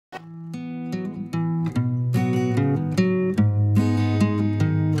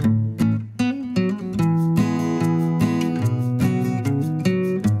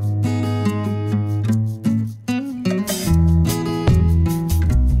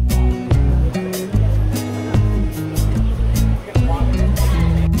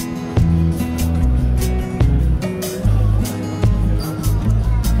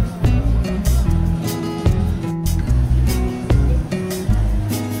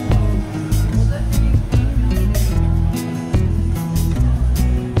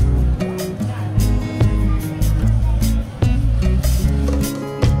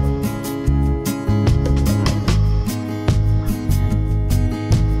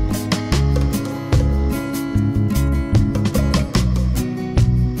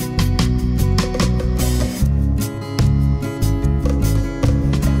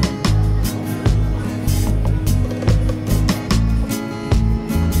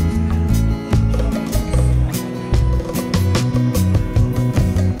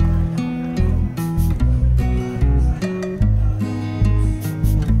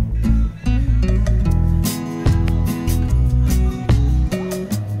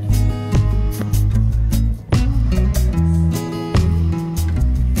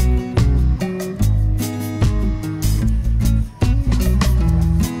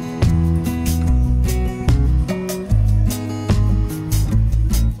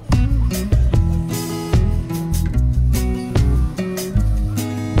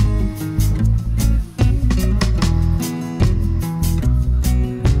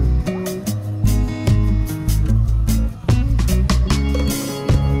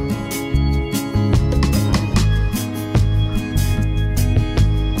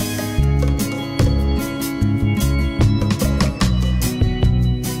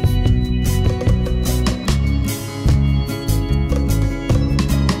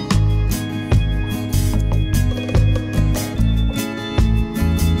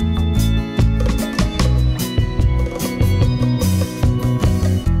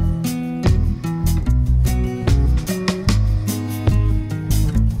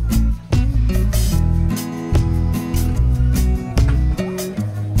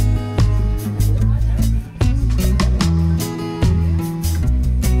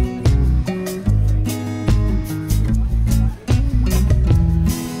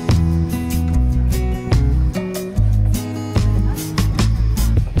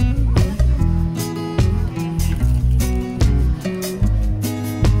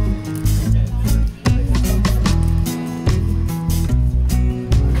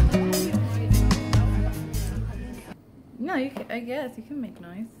I guess you can make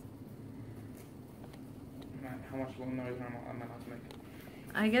noise. How much noise am I allowed to make?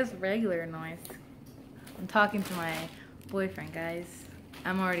 I guess regular noise. I'm talking to my boyfriend, guys.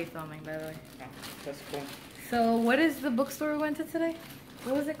 I'm already filming, by the way. Oh, that's cool. So, what is the bookstore we went to today?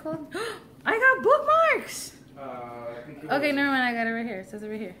 What was it called? I got bookmarks! I think Okay, never mind. I got it right here. It says it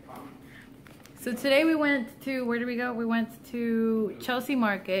right here. So today we went to, where did we go? We went to Chelsea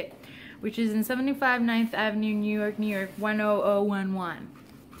Market, which is in 75 9th Avenue, New York, 10011.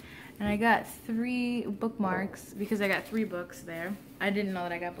 And I got 3 bookmarks because I got 3 books there. I didn't know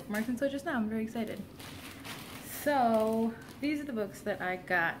that I got bookmarks until just now. I'm very excited. So these are the books that I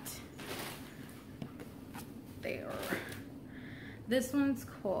got there. This one's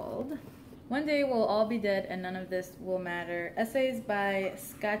called One Day We'll All Be Dead and None of This Will Matter. Essays by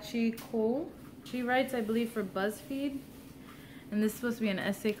Scatchy Cole. She writes, I believe, for BuzzFeed. And this is supposed to be an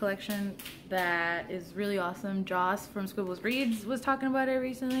essay collection that is really awesome. Joss from Scribbles Reads was talking about it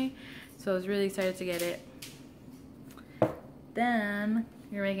recently, so I was really excited to get it. Then,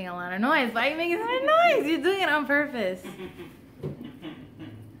 you're making a lot of noise. Why are you making so much noise? You're doing it on purpose.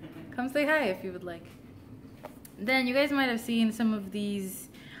 Come say hi if you would like. Then, you guys might have seen some of these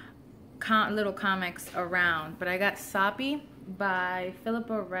little comics around, but I got Soppy by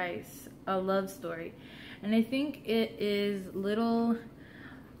Philippa Rice, a love story. And I think it is little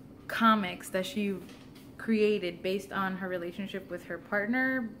comics that she created based on her relationship with her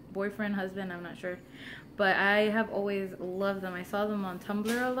partner, boyfriend, husband, I'm not sure. But I have always loved them. I saw them on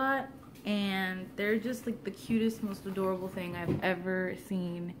Tumblr a lot, and they're just like the cutest, most adorable thing I've ever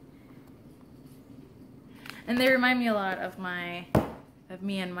seen. And they remind me a lot of me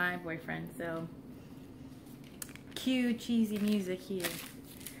and my boyfriend, so cute, cheesy music here.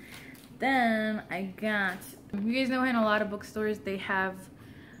 Then I got, you guys know in a lot of bookstores they have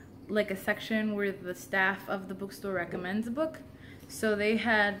like a section where the staff of the bookstore recommends a book. So they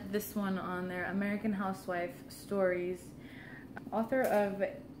had this one on there, American Housewife Stories. Author of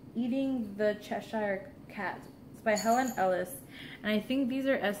Eating the Cheshire Cat. It's by Helen Ellis. And I think these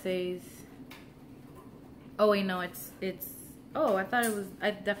are essays. Oh wait, no, it's oh, I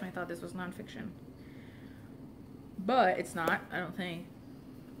definitely thought this was nonfiction. But it's not, I don't think.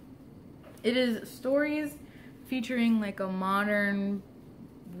 It is stories featuring like a modern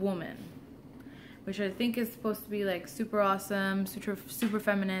woman, which I think is supposed to be like super awesome, super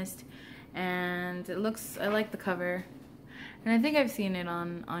feminist, and it looks, I like the cover, and I think I've seen it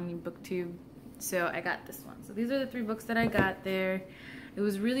on BookTube, so I got this one. So these are the 3 books that I got there. It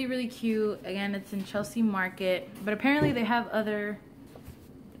was really, really cute. Again, it's in Chelsea Market, but apparently they have other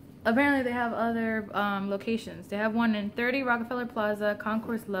locations. They have one in 30 Rockefeller Plaza,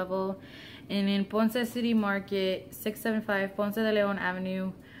 Concourse Level, and in Ponce City Market, 675 Ponce de Leon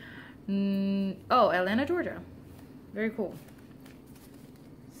Avenue. Oh, Atlanta, Georgia. Very cool.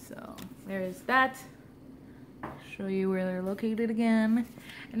 So there is that. Show you where they're located again.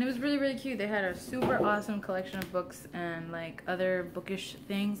 And it was really, really cute. They had a super awesome collection of books and like other bookish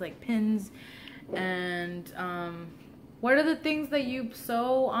things like pins and what are the things that you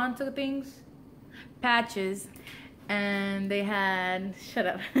sew onto things? Patches. And they had, shut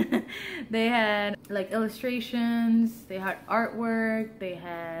up, they had like illustrations, they had artwork, they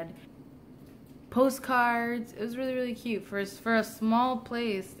had postcards. It was really, really cute. For a small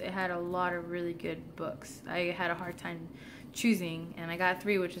place, it had a lot of really good books. I had a hard time choosing, and I got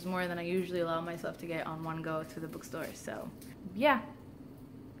 3, which is more than I usually allow myself to get on one go to the bookstore. So yeah,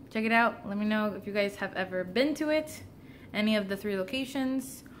 check it out. Let me know if you guys have ever been to it, any of the 3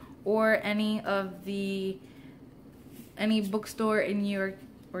 locations, or any bookstore in New York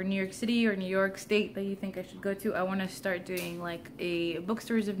or New York City or New York State that you think I should go to. I want to start doing like a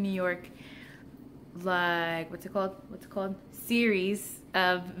Bookstores of New York, like what's it called, series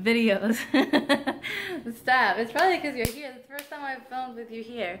of videos. Stop, it's probably because you're here. It's the first time I've filmed with you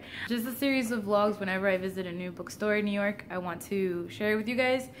here. Just a series of vlogs whenever I visit a new bookstore in New York. I want to share it with you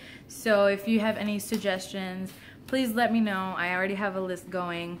guys, so if you have any suggestions, please let me know. I already have a list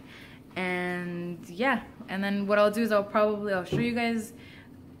going. And yeah, and then what I'll do is I'll show you guys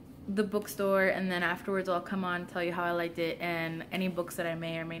the bookstore, and then afterwards I'll come on and tell you how I liked it and any books that I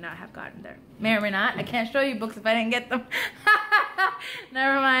may or may not have gotten there. May or may not. I can't show you books if I didn't get them.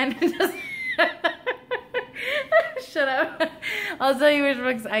 Never mind. Just shut up. I'll tell you which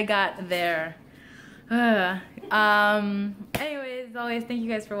books I got there. Anyways, as always, thank you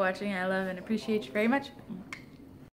guys for watching. I love and appreciate you very much.